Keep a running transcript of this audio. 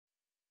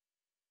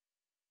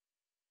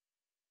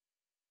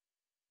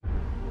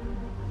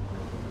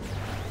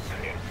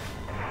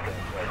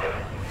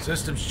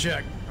Systems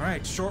checked. All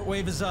right,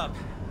 shortwave is up.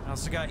 I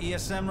also got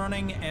ESM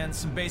running and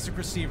some basic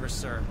receivers,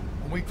 sir.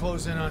 When we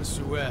close in on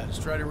Suez,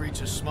 try to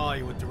reach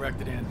Somalia with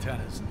directed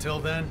antennas. Until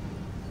then,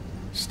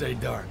 stay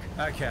dark.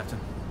 Aye, Captain.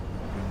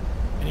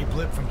 Any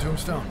blip from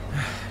Tombstone?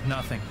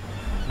 Nothing.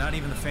 Not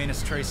even the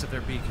faintest trace of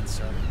their beacon,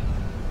 sir.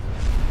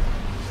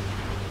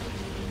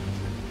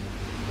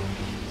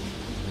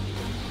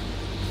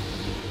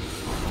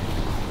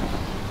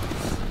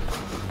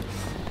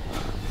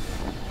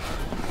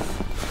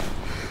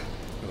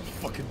 I'm gonna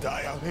fucking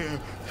die out here.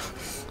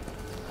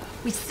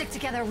 We stick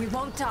together, we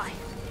won't die.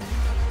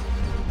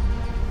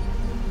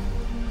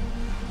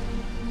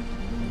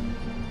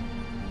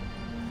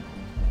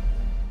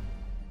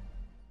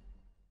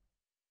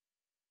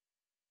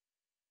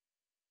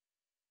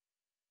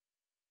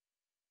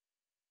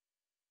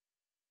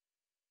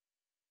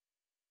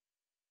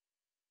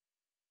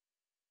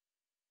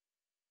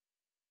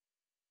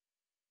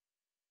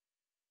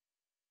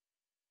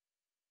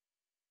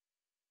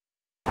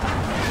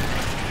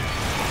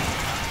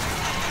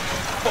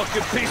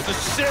 Fucking piece of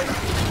shit!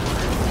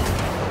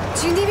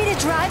 Do you need me to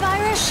drive,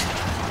 Irish?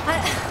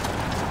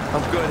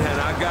 I'm good,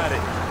 Hannah. I got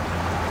it.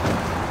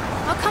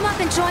 I'll come up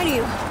and join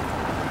you.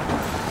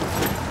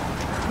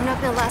 We're not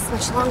gonna last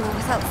much longer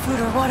without food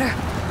or water.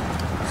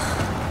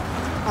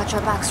 Watch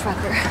our backs,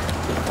 Rucker.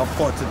 I'll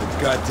fought to the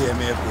goddamn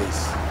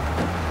airbase.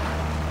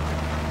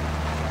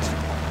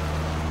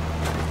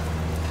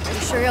 Are you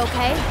sure you're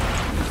okay?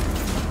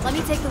 Let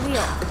me take the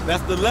wheel.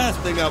 That's the last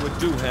thing I would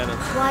do, Hannah.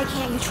 Why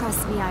can't you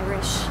trust me,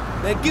 Irish?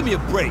 Man, give me a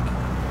break.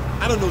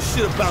 I don't know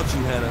shit about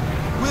you, Hannah.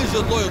 Where's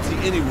your loyalty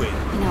anyway?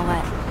 You know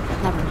what?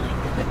 Never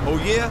mind. Oh,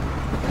 yeah?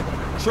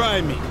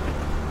 Try me.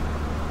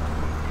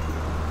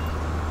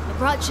 I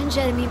brought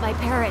Jinja to meet my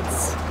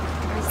parents,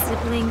 my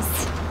siblings,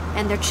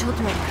 and their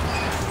children.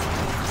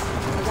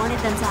 I wanted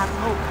them to have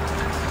hope.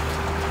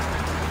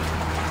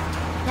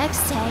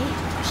 Next day,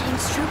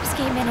 James' troops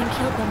came in and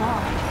killed them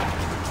all.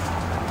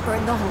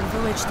 Burned the whole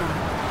village down.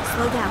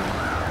 Slow down.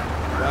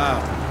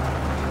 Wow.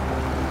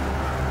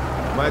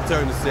 My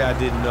turn to say I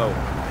didn't know.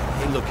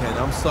 Hey, look,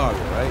 Hannah, I'm sorry,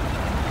 all right?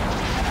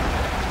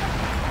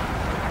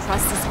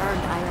 Trust is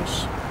earned,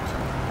 Irish.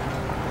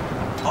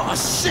 Oh,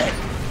 shit!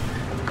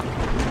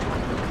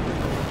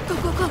 Go,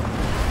 go, go!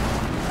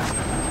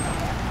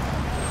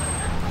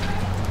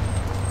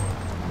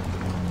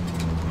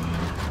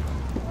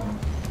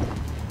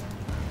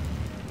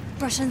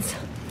 Russians.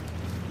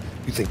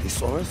 You think they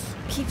saw us?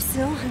 Keep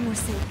still and we're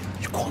safe.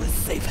 You call it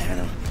safe,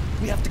 Hannah?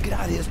 We have to get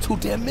out of here. There's too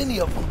damn many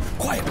of them.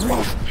 Quiet, come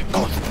on.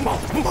 Come on,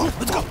 come on.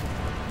 Let's go.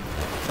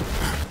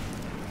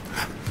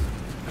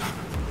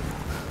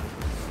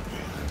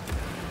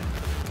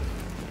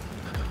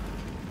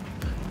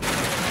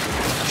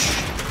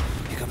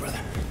 Here you go, brother.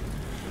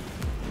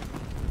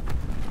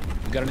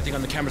 You got anything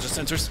on the cameras or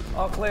sensors?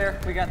 All clear.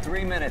 We got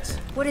 3 minutes.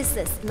 What is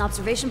this? An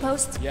observation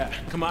post? Yeah,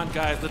 come on,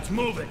 guys, let's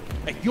move it.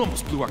 Hey, you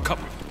almost blew our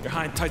cover. You're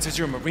high and tight says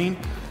you're a Marine?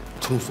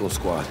 Tombstone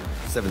Squad,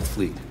 7th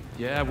Fleet.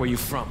 Yeah, where you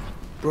from?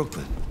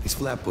 Brooklyn, East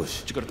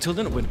Flatbush. Did you go to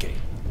Tilden or Wingate?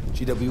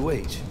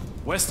 GWH.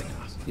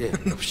 Westinghouse? Yeah.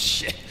 No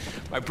shit.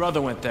 My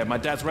brother went there. My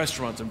dad's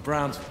restaurant's in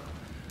Brownsville.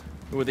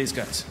 Who are these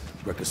guys?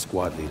 Wrecker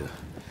squad leader.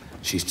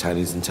 She's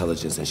Chinese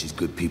intelligence and she's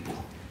good people.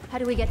 How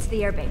do we get to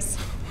the airbase?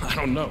 I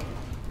don't know.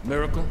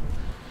 Miracle?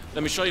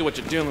 Let me show you what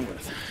you're dealing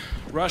with.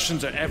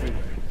 Russians are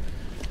everywhere.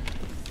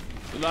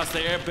 We lost the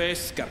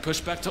airbase, got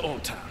pushed back to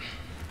Old Town.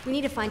 We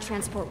need to find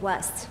transport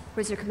west.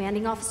 Where's your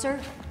commanding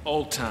officer?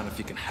 Old Town, if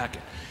you can hack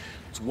it.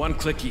 It's 1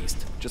 click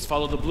east. Just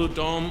follow the blue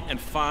dome and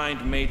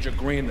find Major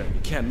Greenland.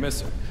 You can't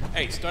miss her.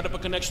 Hey, start up a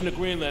connection to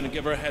Greenland and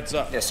give her a heads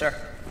up. Yes, sir.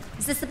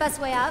 Is this the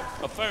best way out?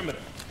 Affirmative.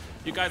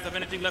 You guys have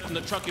anything left in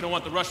the truck you don't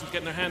want the Russians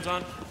getting their hands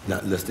on?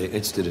 Not unless they're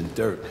interested in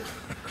dirt.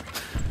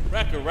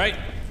 Wrecker, right?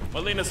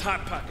 Molina's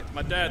Hot Pocket,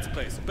 my dad's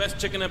place. Best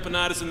chicken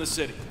empanadas in the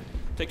city.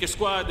 Take your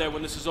squad there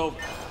when this is over.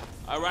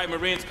 All right,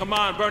 Marines, come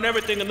on, burn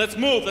everything and let's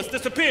move. Let's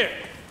disappear.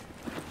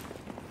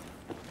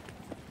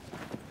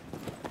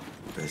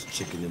 Best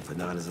chicken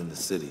empanadas in the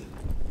city.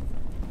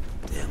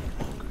 Damn,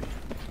 I'm hungry.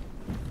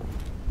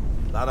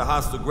 A lot of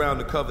hostile ground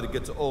to cover to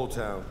get to Old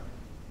Town.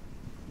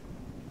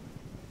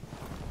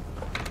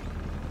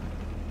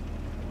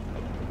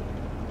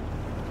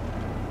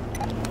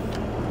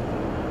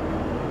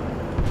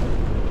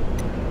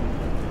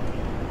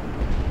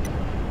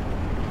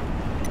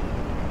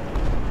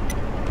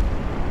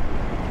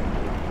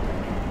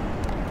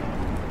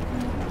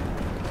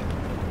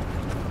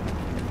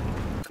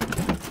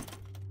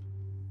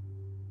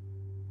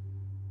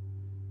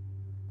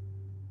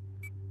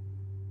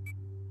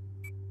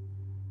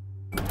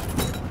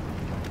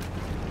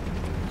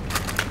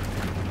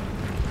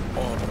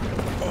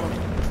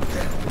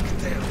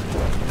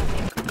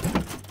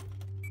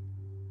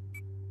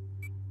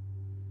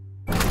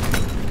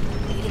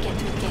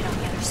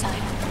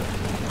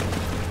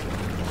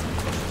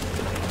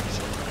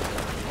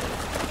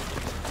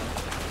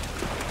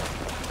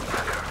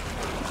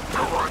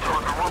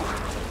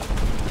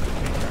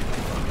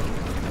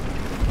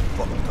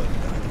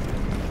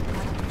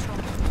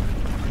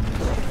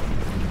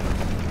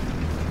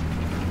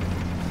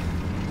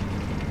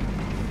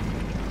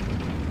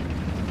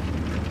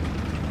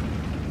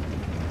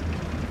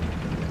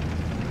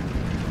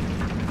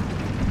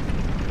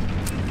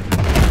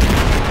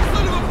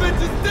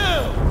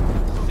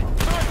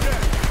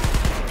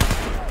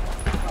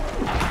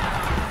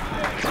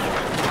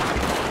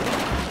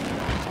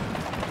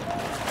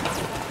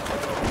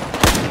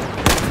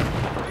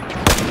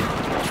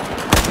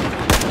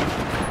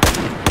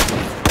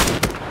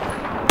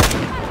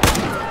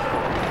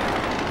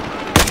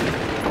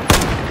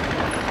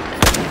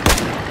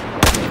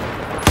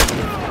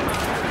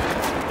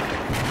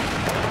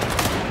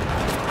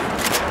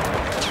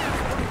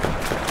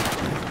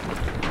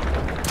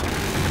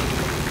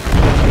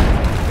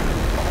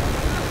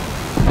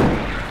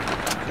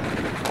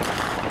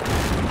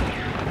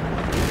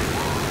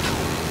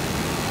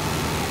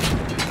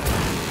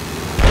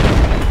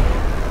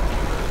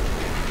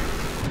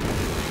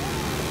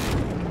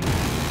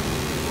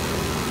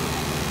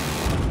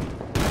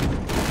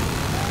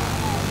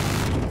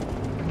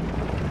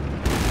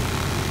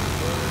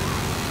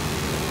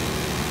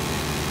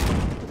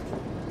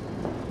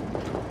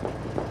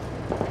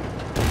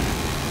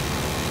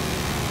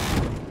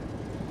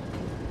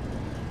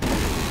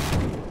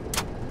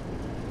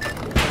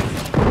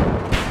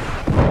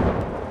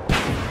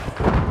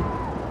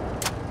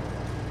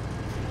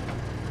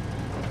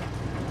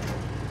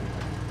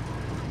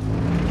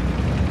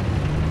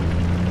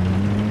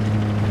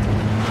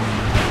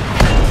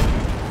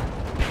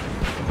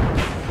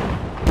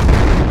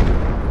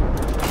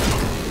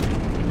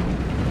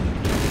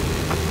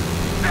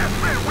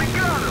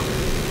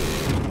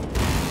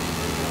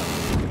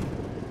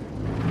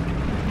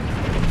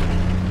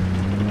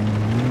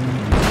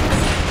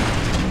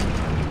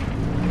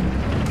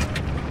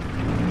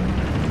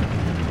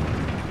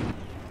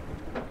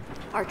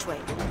 archway,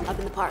 up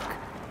in the park.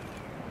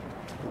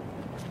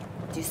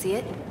 Do you see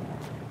it?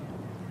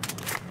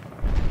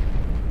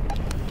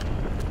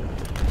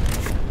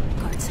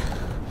 Guards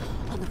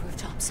on the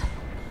rooftops.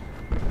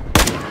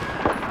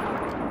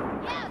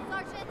 Yeah,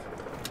 Sergeant!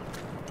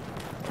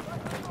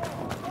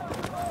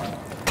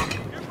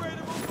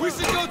 We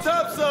should go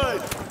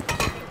topside!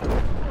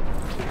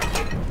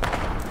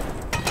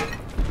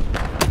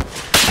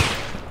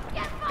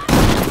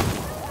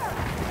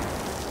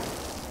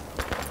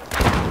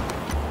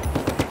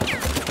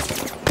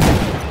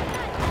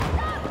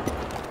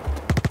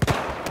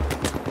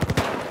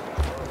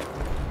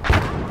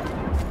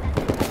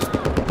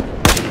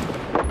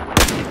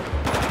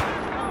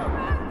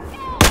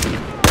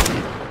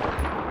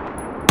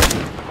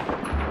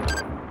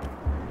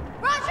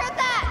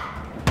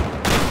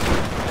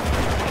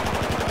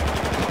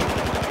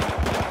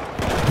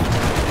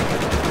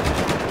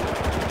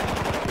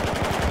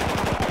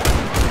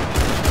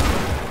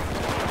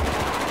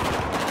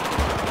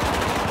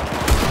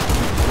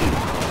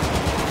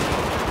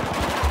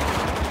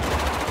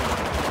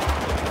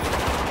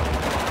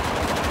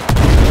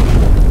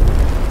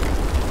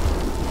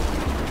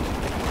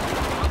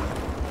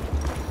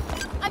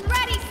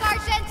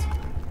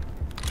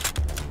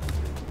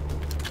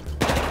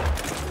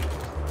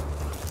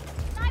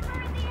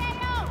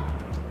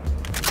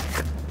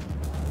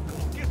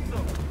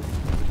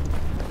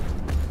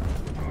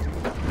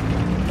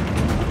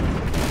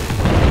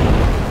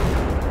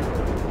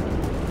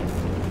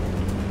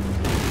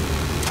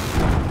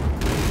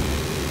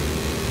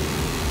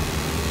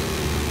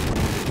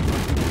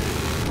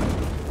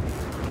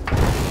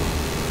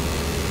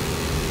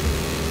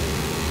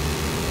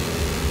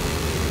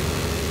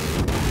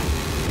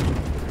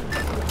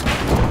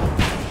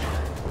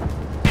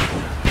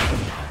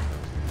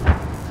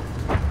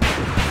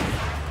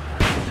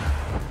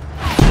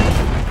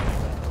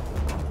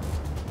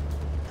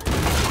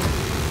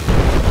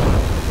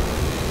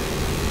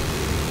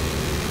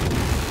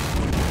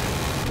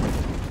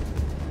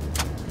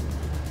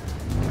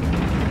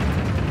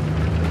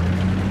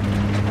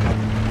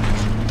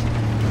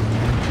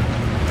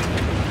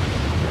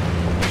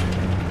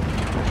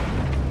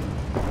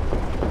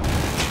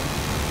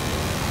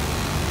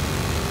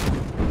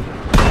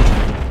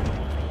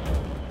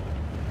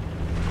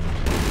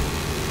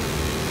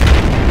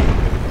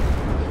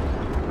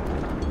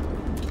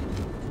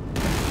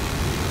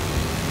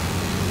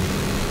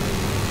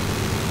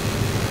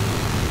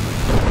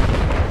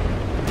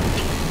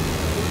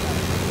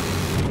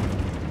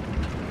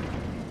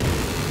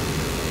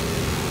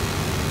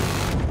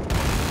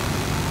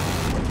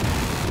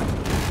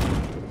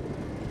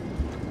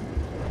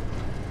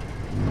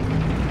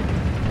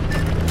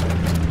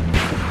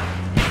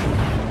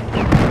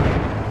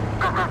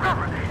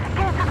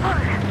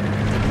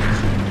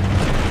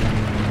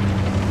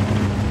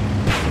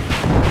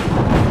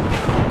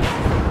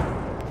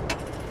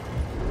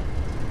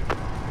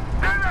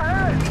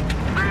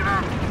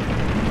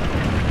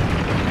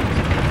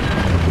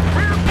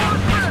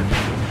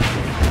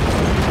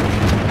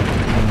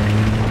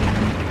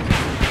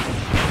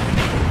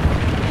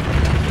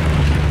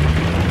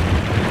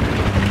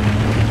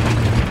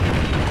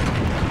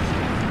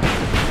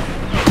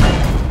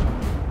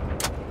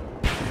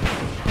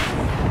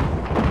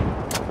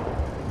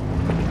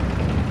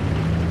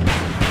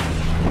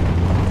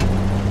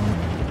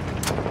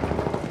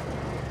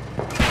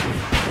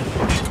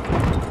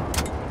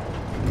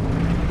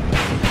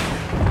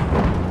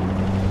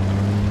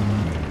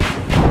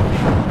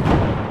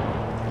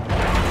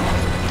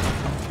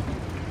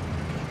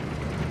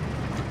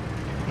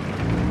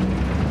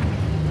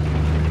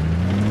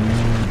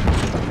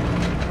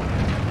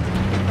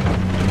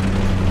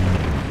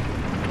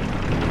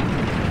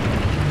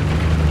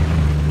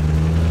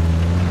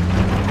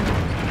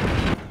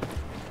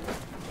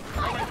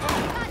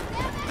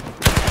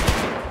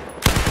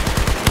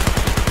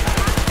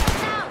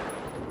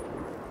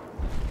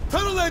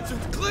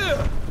 Entrance clear!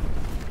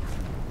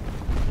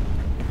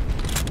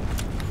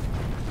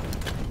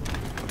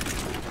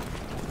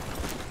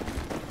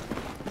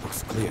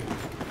 Looks clear.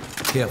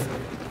 Careful.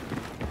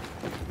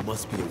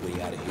 Must be a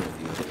way out of here on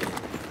the other end.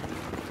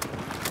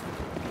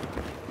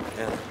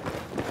 Anna.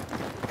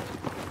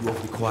 You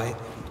awfully quiet?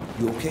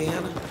 You okay,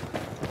 Anna?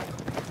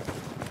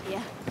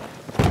 Yeah.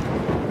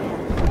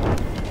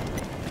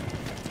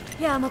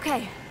 Yeah, I'm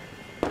okay.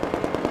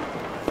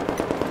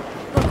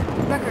 Look,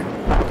 Wrecker,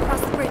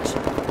 across the bridge.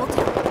 Old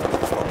Town.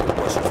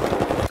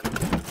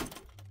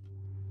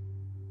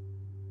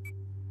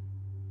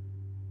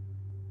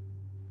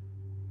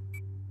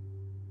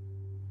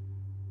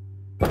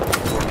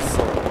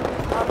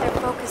 All their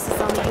focus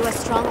is on the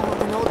U.S.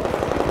 stronghold in Old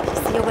Town. Do you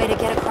see a way to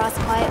get across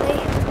quietly?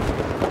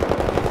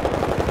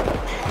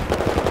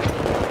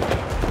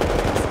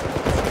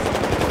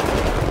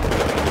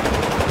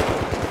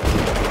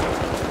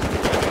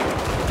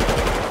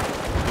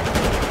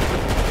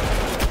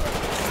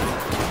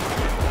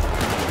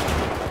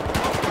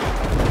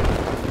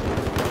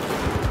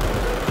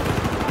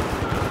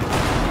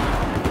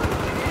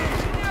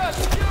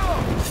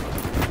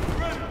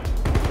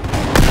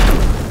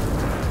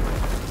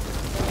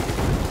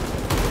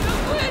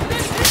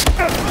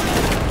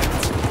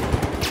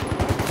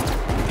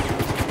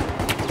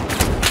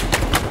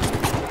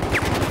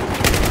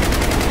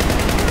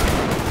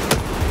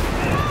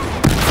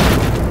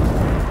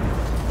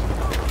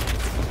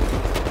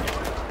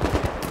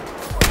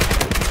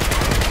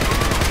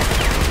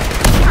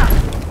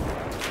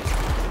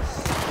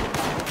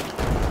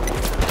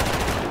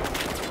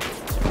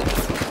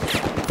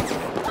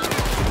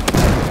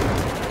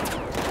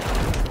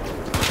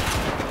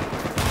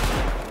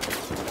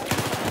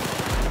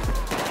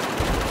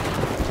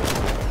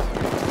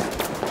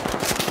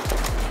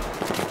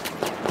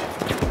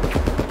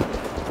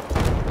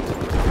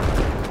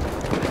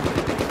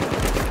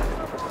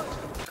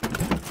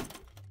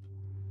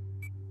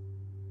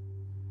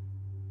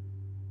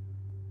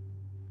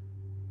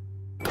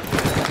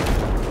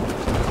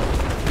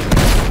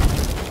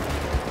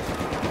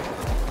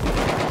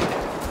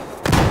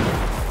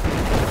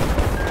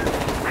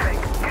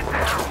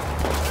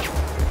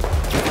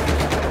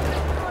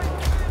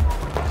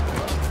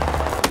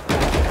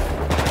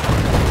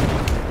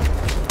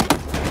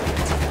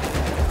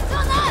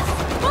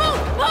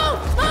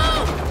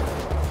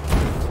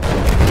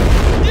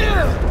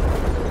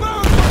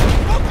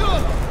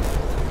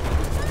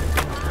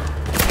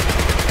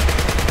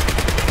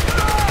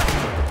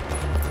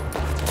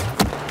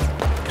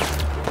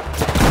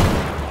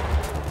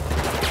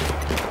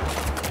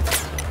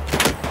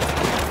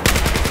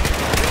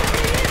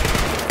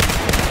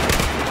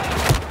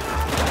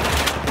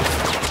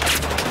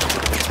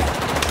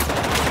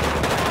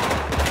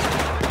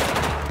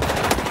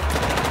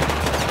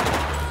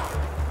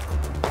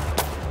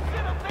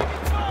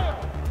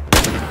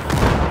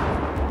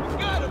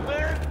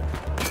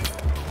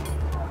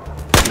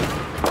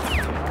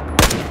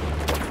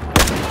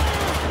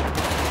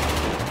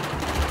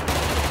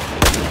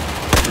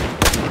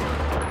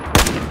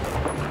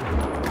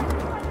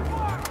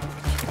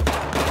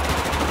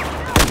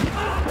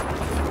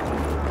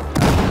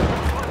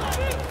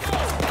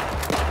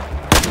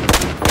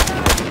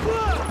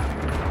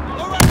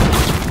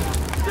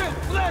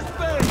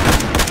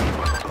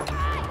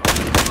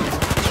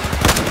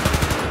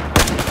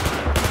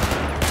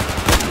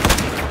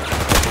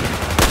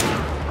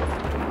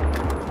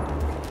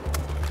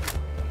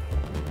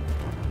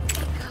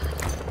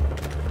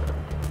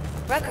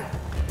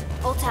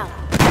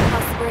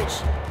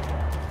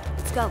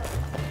 Let's go.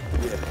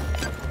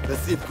 Yeah.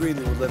 Let's see if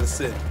Greenland will let us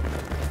in.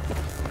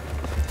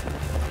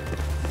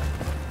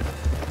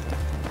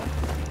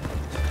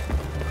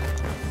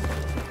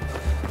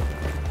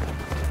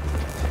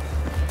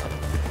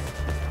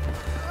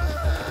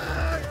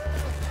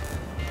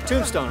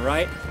 Tombstone,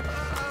 right?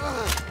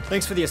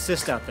 Thanks for the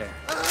assist out there.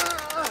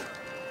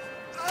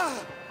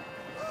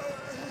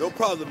 No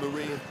problem,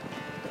 Marine.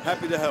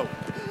 Happy to help.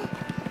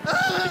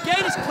 The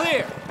gate is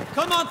clear.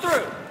 Come on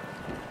through.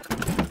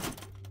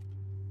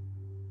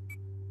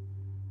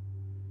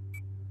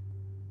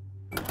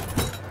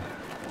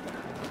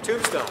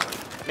 Tombstone,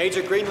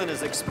 Major Greenland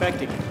is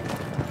expecting you.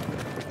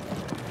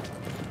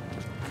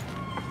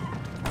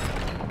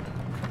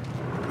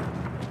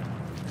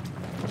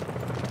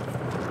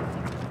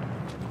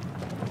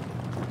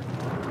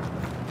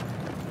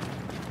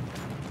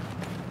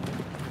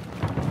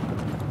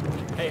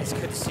 Hey, it's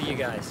good to see you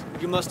guys.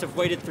 You must have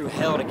waited through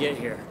hell to get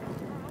here.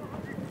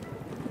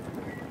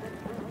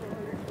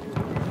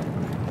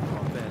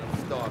 Oh man,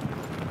 I'm starving.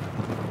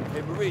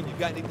 Hey Marine, you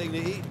got anything to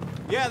eat?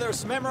 Yeah, there's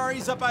some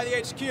MREs up by the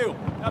HQ.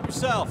 Help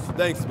yourself.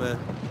 Thanks, man.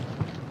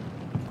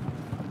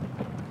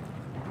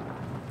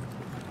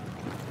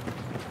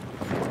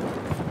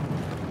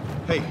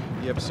 Hey,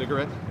 you have a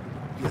cigarette?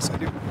 Yes, I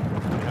do.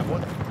 Have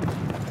one?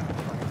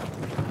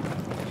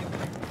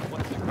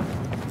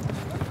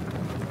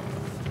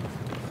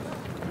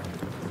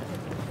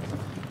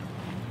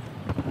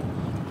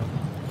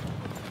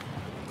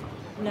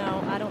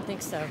 No, I don't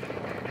think so.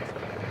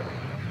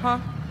 Huh?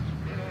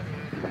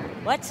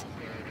 What?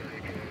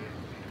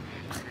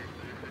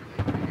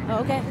 Oh,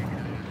 okay.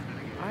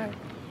 Alright.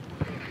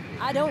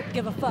 I don't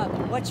give a fuck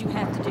what you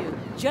have to do.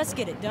 Just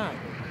get it done.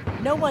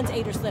 No one's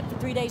ate or slept for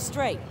 3 days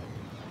straight.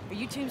 Are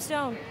you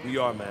Tombstone? We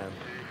are, man.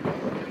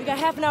 We got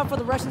half an hour before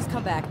the Russians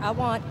come back. I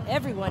want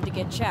everyone to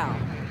get chow.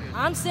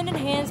 I'm sending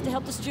hands to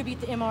help distribute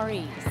the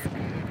MREs.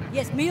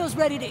 Yes, meals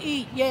ready to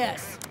eat,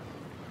 yes.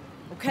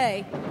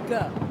 Okay,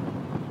 go.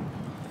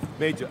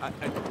 Major,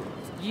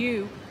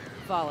 You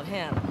follow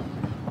him.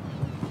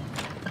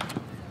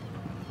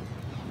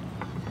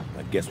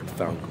 I guess we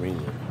found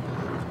Greenland.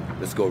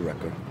 Let's go,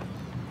 Wrecker.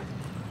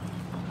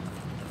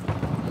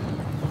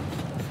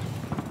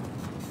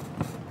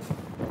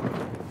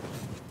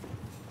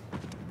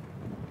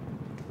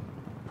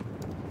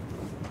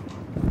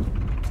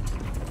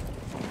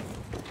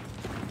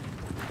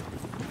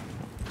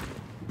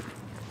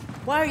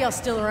 Why are y'all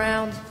still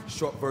around?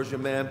 Short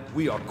version, ma'am,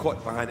 we are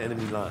caught behind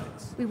enemy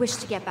lines. We wish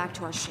to get back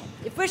to our ship.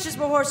 If wishes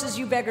were horses,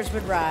 you beggars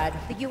would ride.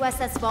 The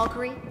USS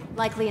Valkyrie,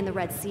 likely in the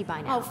Red Sea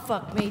by now. Oh,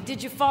 fuck me.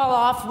 Did you fall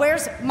off?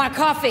 Where's my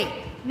coffee?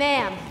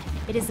 Ma'am,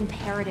 it is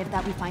imperative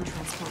that we find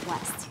transport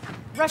west.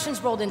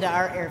 Russians rolled into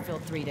our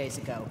airfield 3 days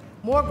ago.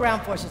 More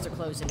ground forces are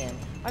closing in.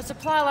 Our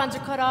supply lines are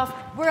cut off.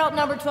 We're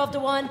outnumbered 12 to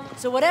 1.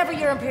 So whatever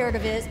your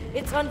imperative is,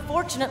 it's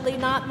unfortunately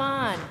not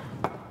mine.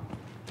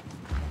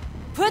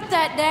 Put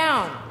that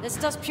down. That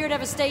stuff's pure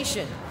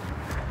devastation.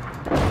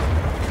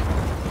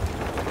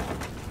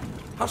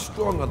 How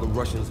strong are the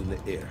Russians in the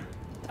air?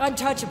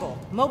 Untouchable.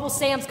 Mobile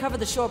SAMs cover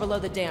the shore below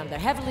the dam. They're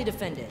heavily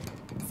defended.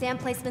 SAM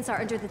placements are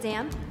under the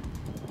dam,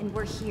 and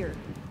we're here,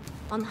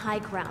 on high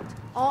ground.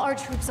 All our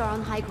troops are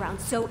on high ground,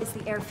 so is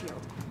the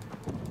airfield.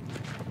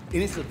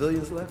 Any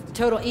civilians left?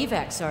 Total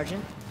evac,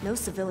 Sergeant. No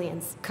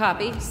civilians.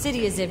 Copy.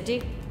 City is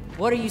empty.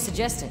 What are you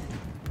suggesting?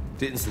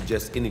 Didn't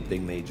suggest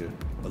anything, Major.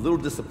 A little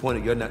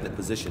disappointed you're not in a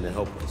position to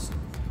help us.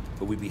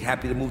 But we'd be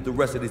happy to move the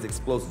rest of these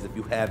explosives if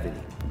you have any.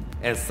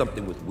 And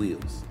something with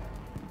wheels.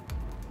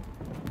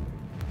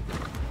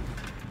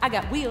 I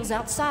got wheels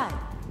outside.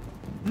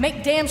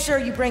 Make damn sure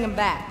you bring them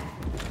back.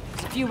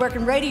 There's a few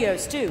working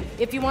radios, too,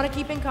 if you want to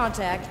keep in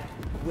contact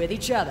with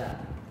each other.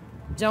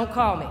 Don't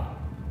call me.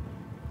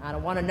 I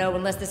don't want to know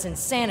unless this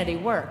insanity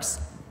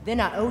works. Then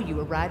I owe you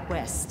a ride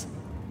west.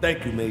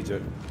 Thank you,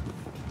 Major.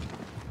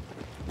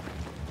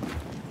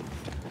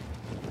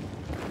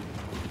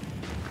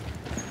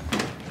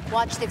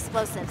 Watch the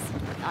explosives.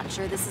 Not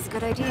sure this is a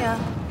good idea.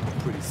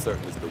 Pretty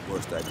certain it's the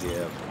worst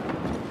idea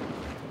ever.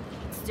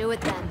 Let's do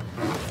it then.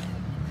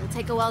 It'll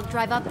take a while to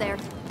drive up there.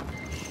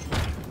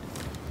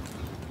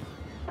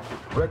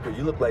 Wrecker,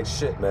 you look like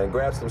shit, man.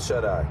 Grab some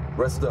shut-eye.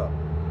 Rest up.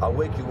 I'll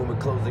wake you when we're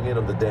closing in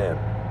on the dam.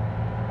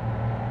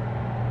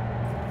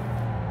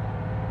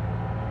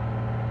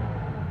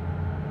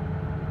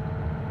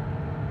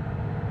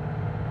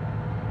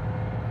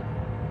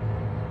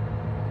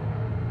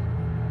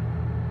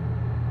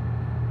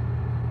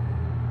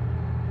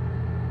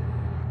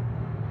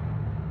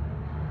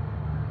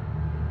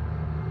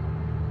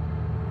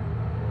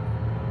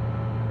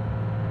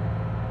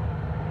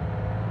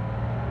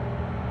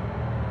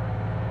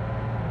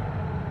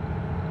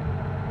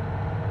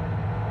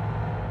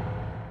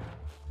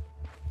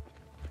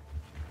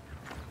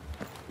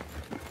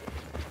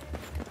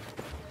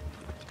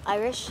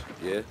 Irish?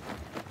 Yeah?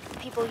 The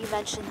people you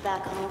mentioned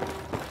back home.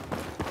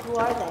 Who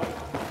are they?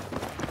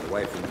 My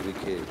wife and 3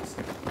 kids.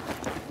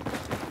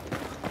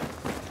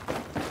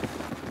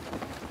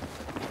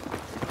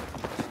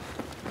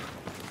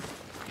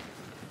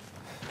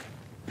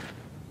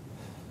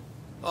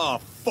 Oh,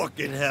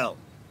 fucking hell.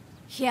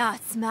 Yeah,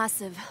 it's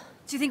massive.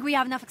 Do you think we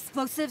have enough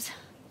explosives?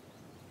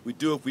 We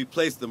do if we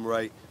place them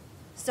right.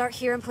 Start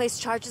here and place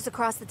charges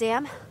across the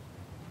dam?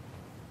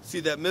 See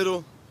that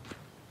middle?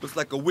 Looks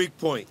like a weak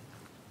point.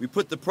 We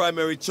put the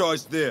primary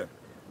charge there.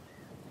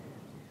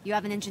 You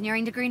have an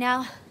engineering degree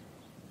now?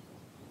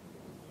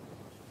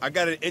 I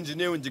got an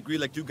engineering degree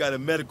like you got a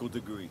medical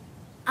degree.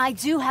 I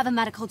do have a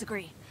medical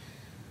degree.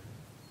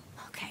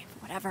 Okay,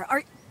 whatever.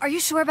 Are you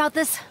sure about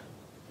this?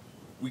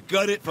 We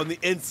gut it from the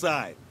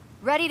inside.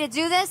 Ready to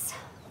do this?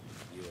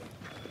 Yeah.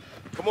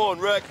 Come on,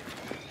 Rec.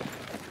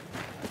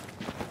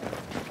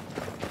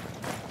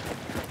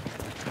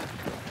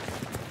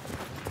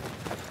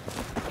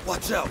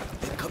 Watch out!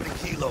 Incoming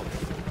helo.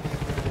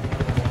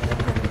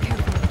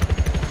 Careful.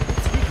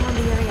 Let's recon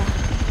the area.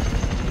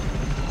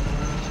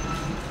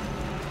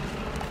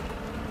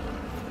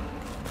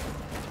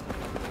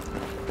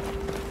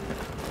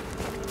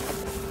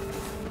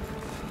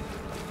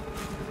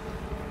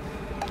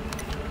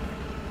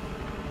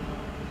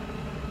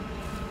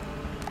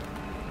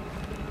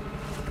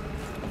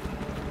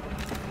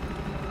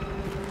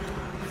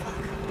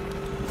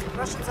 Fuck.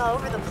 Russians all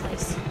over the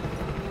place.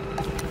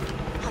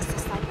 Hostile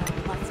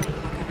sniper, left flank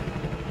marker.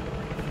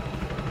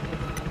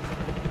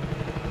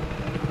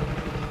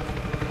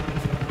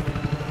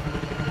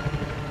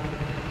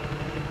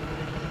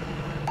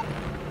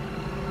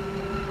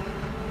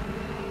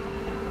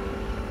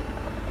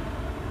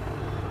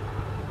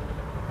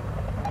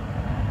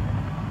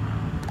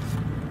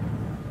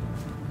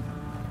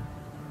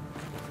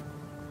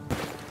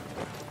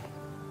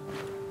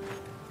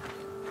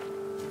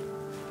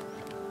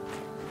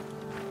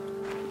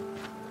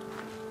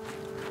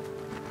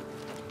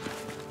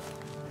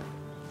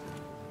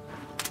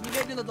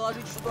 Немедленно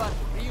доложите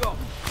ситуацию. Прием.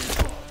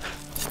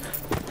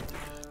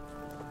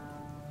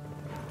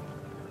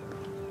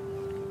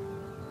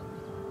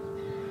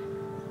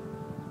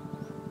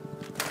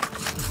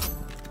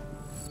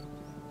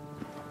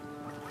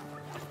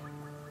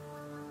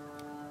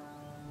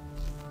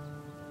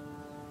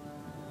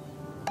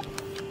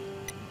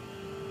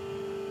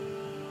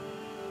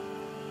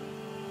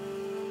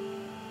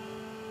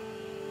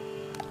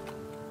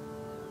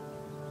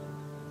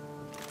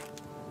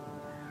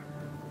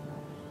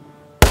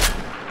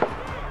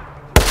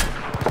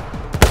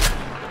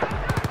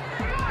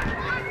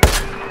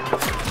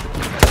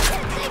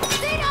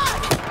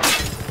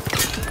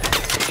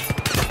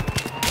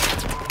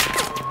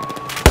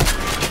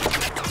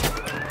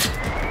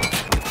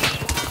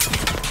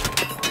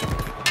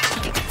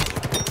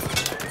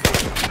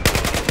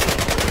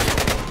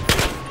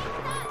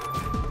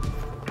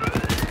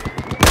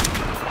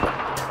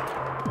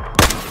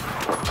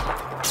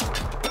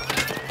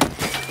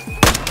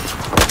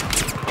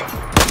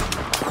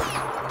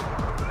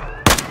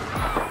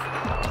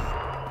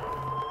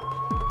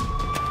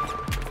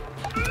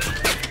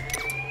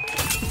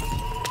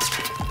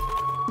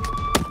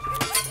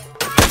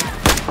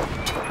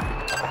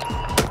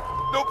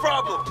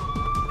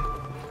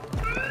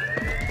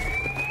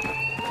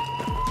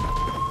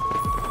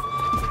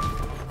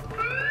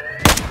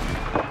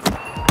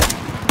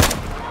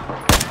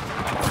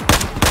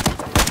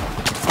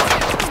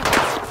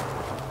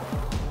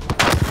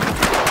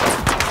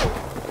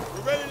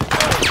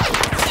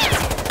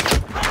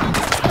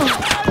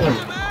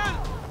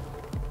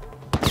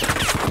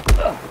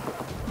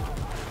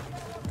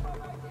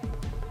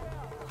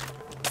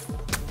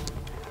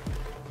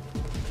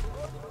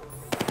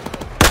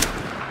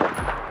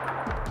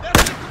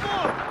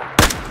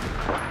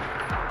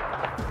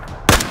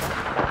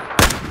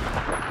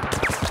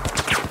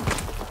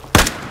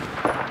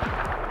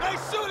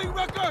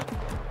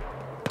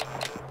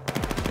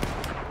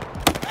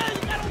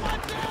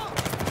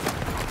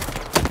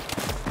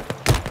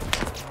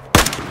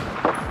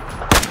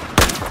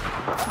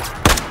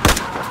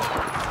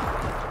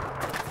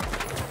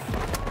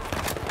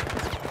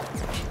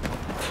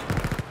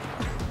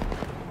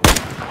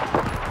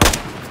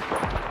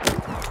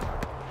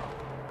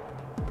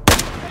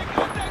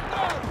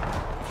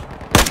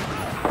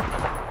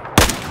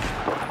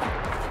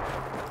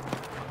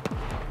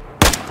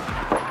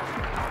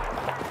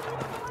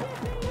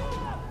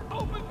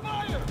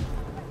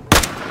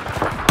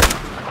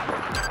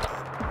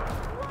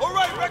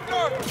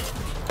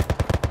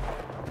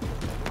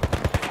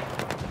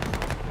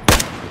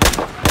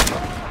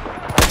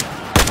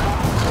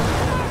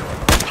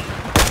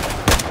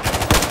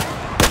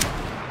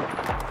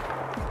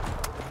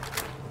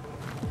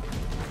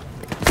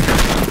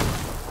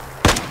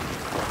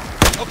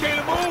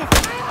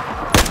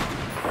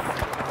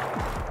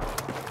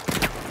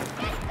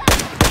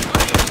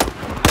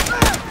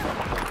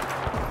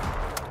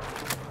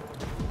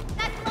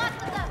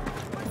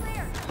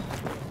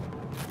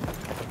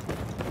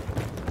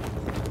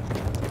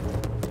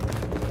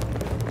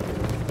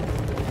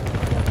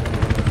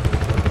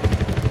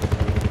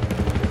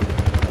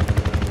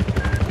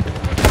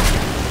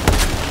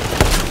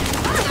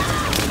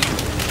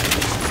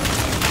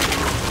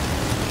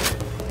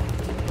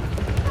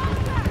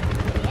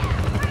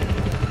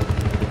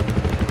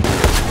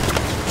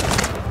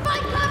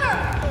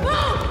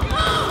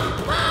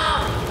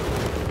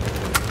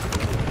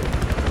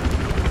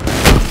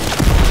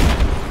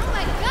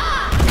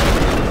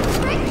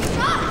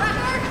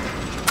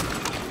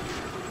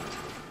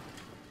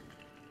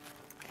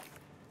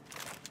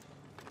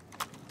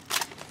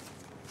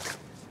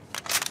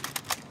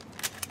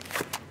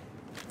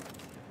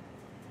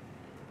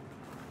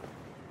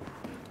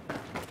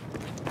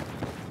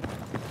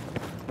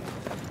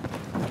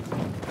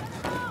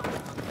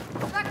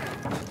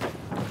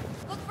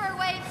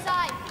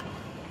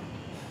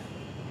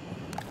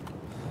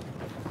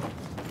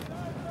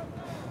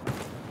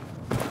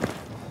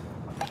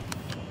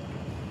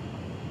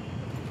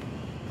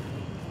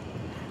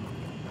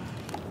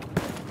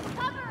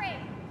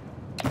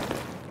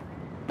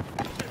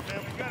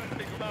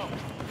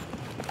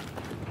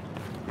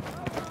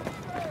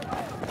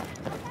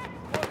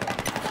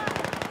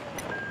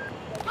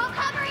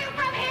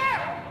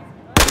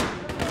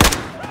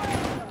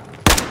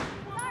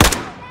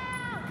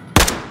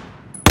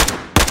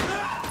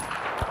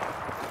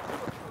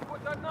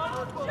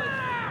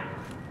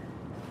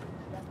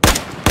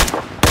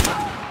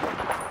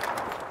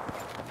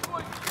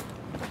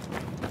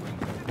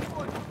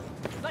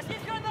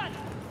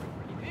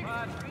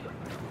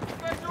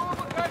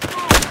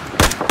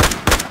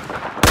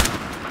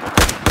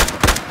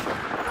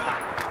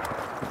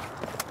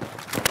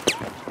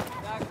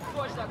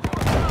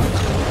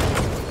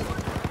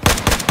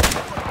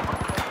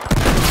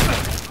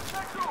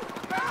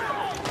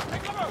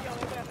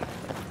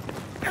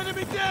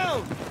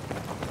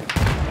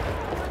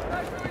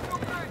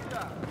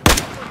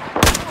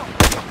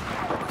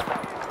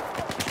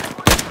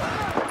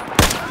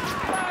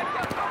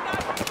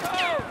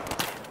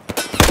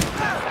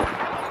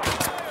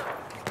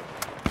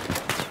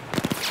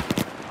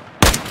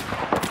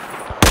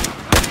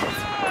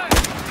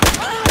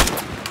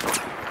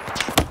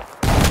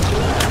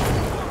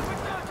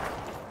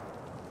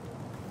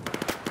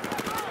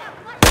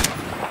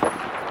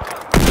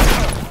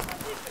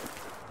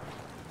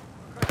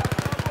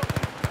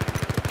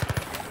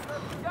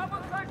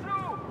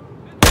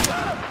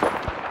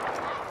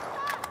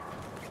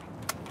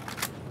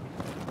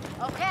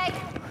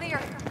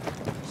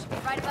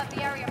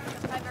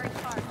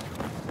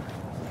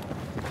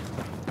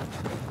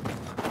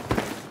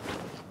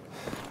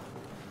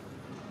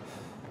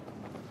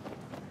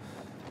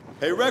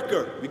 Hey,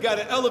 Wrecker, we got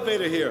an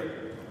elevator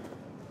here.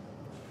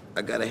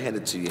 I gotta hand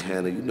it to you,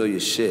 Hannah. You know your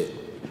shit.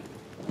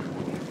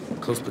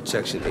 Close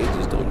protection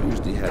agents don't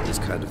usually have this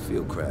kind of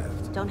field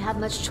craft. Don't have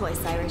much choice,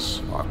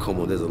 Irish. Oh, come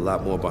on, there's a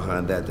lot more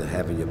behind that than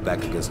having your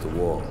back against the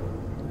wall.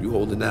 You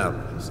holding out.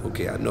 It's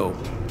okay, I know.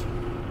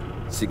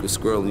 Secret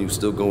squirrel and you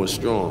still going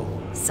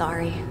strong.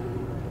 Sorry.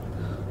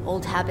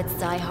 Old habits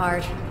die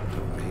hard.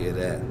 I hear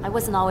that. I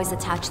wasn't always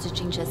attached to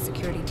Jinja's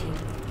security team.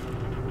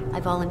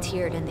 I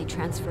volunteered and they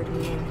transferred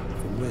me in.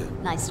 From where?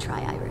 Nice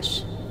try,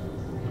 Irish.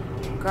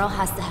 Girl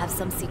has to have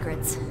some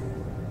secrets.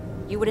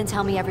 You wouldn't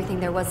tell me everything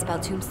there was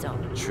about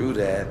Tombstone. True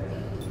that.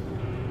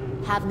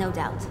 Have no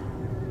doubt.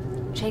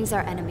 Chang's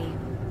our enemy,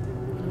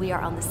 and we are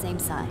on the same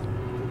side.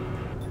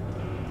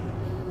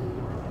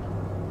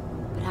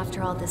 But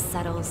after all this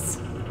settles,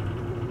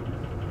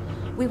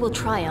 we will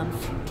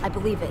triumph, I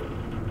believe it.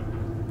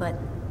 But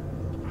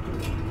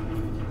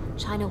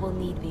China will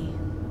need me,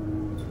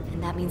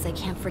 and that means I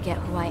can't forget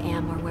who I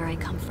am or where I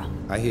come from.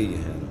 I hear you,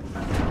 Hannah.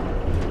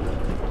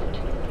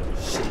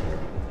 Shit.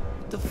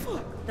 What the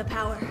fuck? The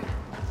power.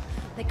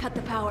 They cut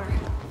the power.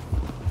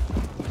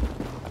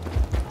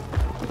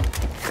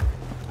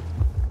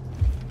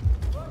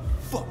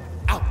 Fuck!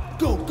 Out!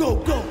 Go, go,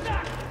 go!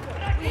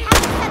 We have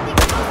to set the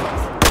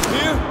explosives!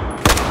 Here?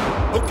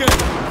 Okay.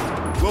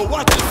 Well,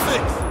 watch the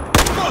 6.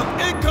 Fuck!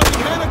 Incoming,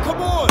 Hannah,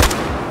 come on!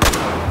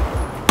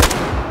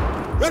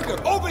 Wrecker,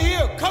 over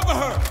here! Cover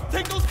her!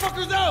 Take those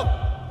fuckers out!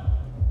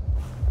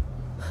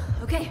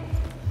 Okay.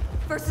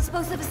 First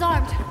explosive is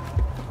armed.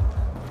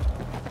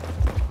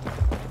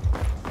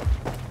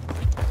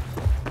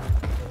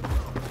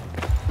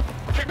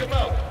 Kick him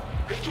out!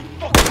 It's too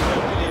fucking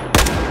cold in here!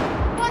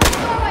 Watch the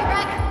doorway,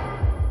 Wreck!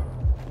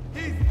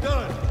 He's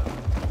done!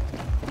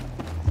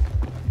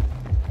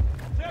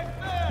 Check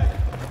back!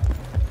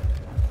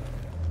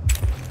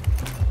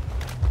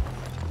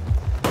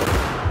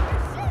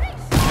 Shooting!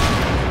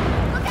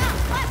 Look out!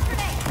 Flash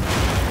grenade!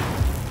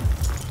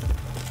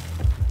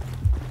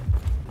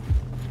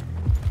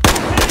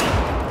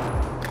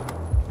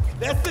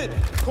 That's it!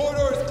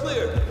 Corridor is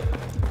clear!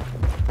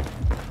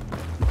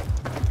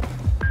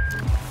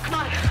 Come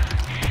on.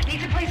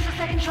 Need to place the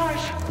second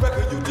charge.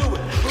 Wrecker, you do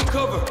it! We'll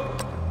cover!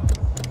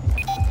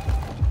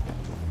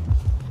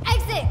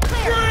 Exit!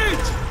 Clear!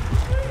 Breach!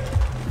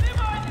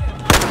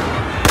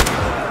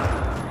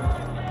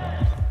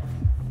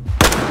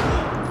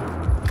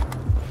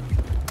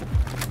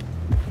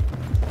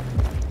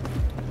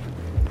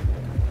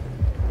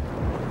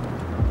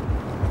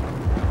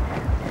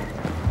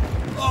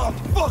 Oh,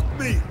 fuck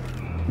me!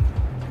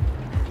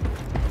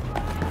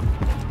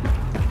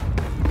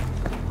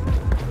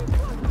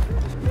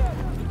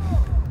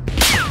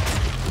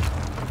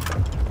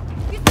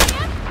 You see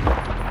him?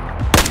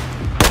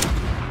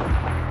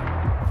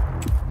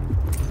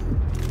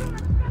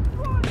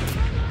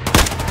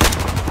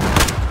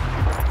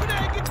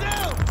 Grenade, get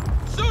down!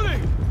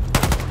 Shooting!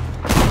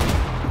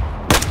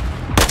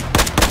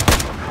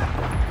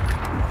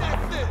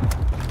 That's it!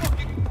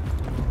 Fucking...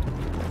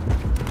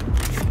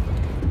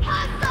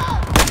 Hostile!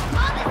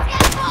 On the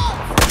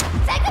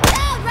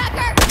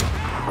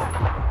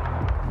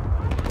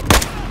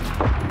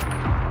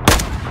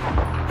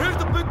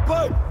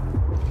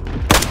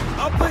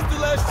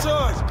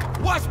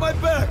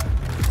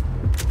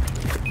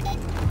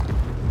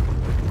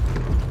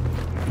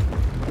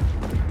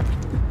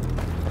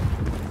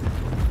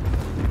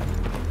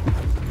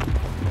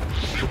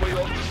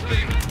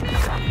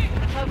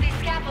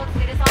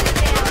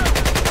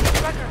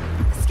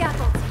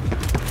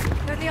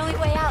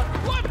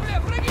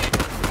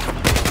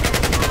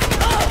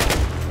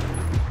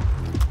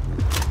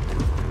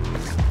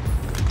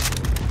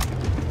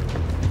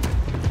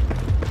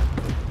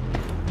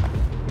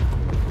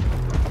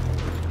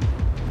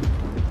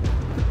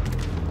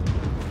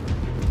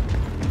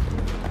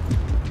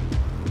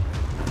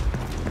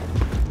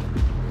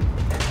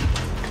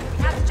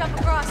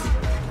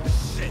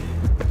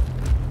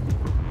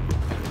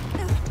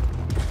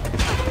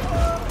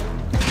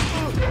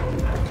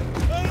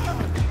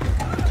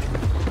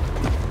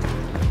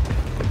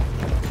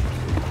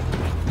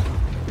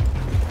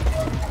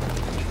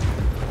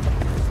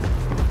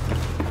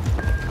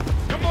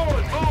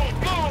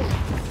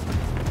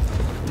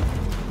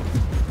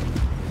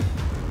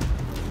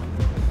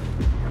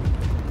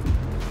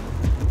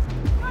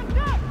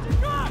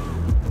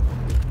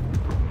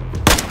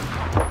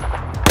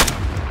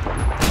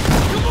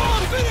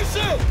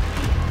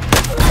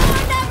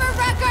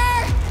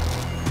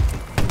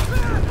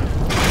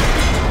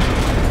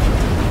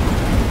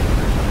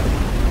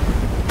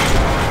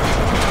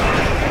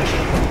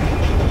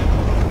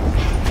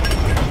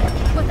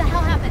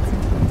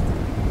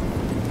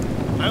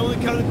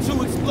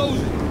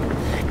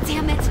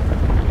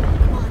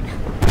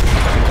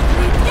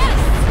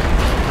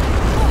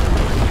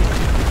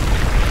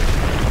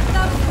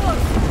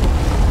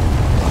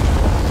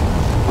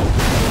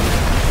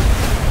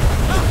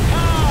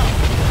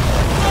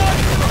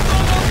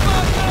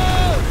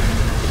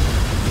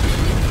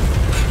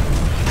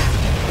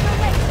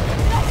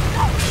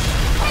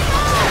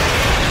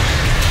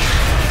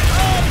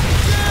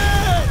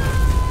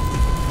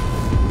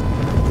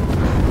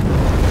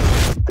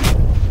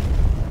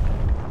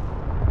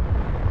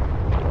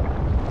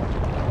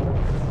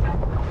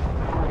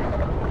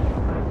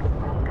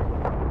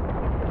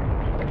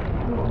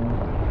Oh,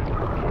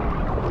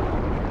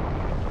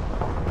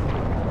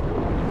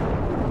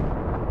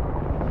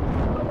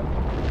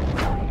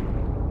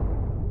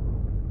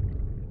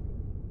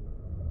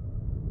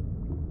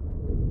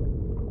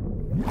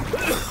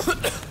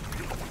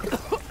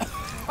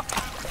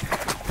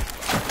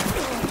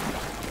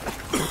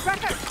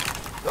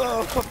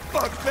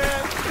 fuck,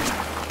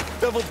 man!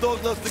 Devil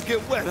dog loves to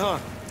get wet, huh?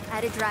 I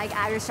had to drag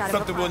Irish out of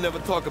Something a we'll pond. never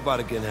talk about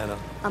again, Hannah.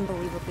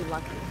 Unbelievably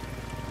lucky.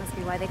 Must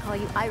be why they call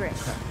you Irish.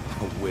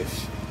 I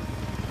wish.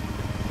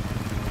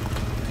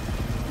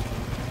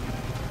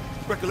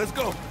 Wrecker, let's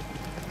go!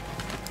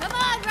 Come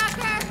on,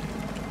 Rucker!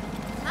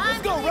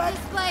 Let's go, Rex!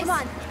 Come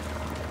on.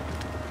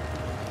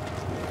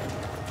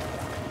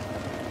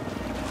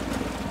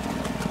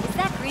 Is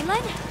that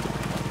Greenland?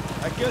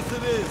 I guess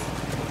it is.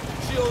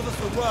 She owes us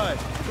a ride.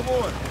 Come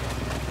on.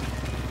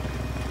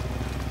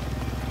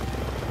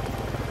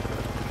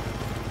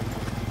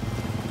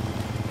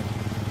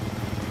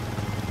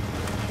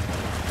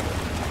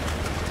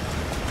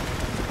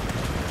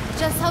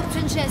 Just hope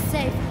Trinche is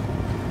safe.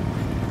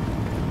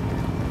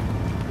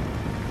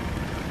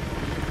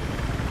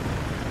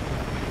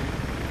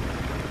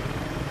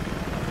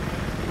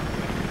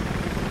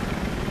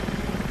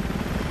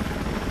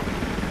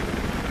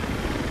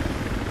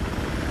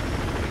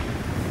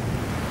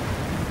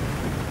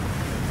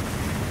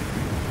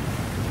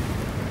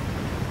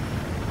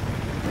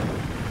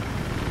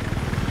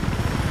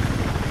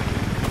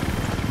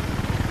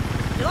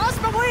 You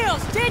lost my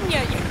wheels, didn't you?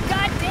 You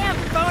goddamn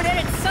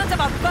bone-headed sons of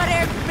a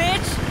butt-haired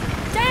bitch!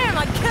 Damn,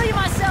 I'd kill you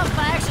myself if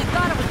I actually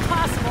thought it was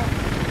possible.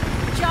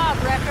 Good job,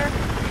 Wrecker.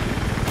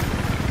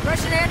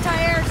 Russian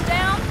anti-air's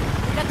down.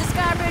 We got the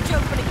sky bridge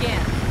open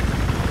again.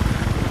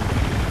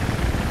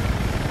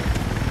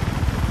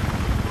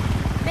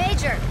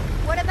 Major,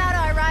 what about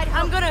our ride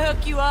home? I'm gonna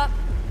hook you up.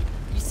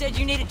 You said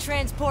you needed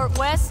transport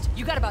west.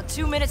 You got about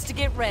 2 minutes to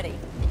get ready.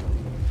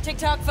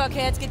 TikTok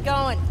fuckheads, get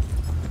going.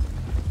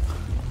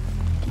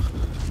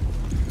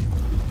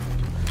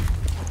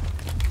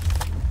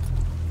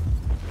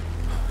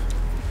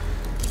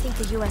 I think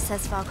the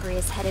USS Valkyrie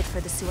is headed for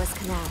the Suez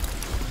Canal.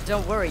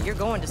 Don't worry, you're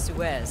going to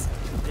Suez.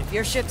 But if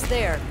your ship's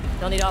there,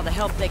 they'll need all the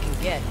help they can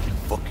get. What the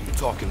fuck are you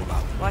talking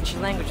about? Watch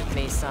your language with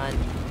me, son.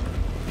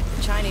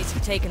 The Chinese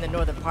have taken the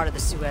northern part of the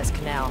Suez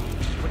Canal.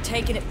 We're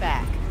taking it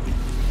back.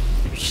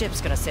 Your ship's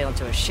gonna sail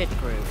into a shit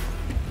groove.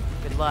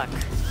 Good luck.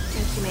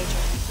 Thank you, Major.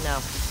 No.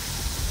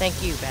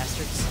 Thank you,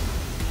 bastards.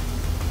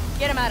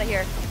 Get him out of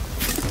here.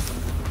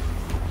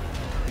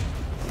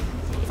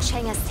 If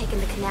Chang has taken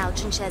the canal,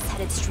 Trinche is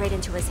headed straight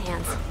into his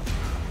hands.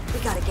 We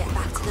gotta get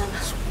back to them.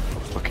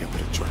 I can't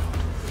let it drown.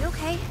 You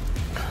okay?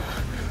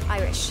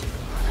 Irish.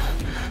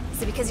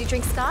 Is it because you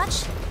drink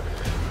scotch?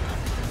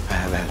 I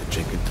haven't had a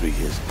drink in 3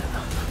 years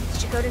now.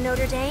 Did you go to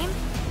Notre Dame?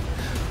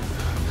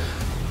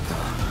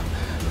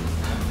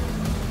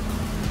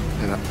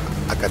 And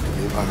I got the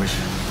name Irish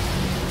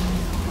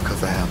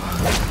because I have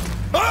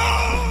a...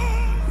 Ah!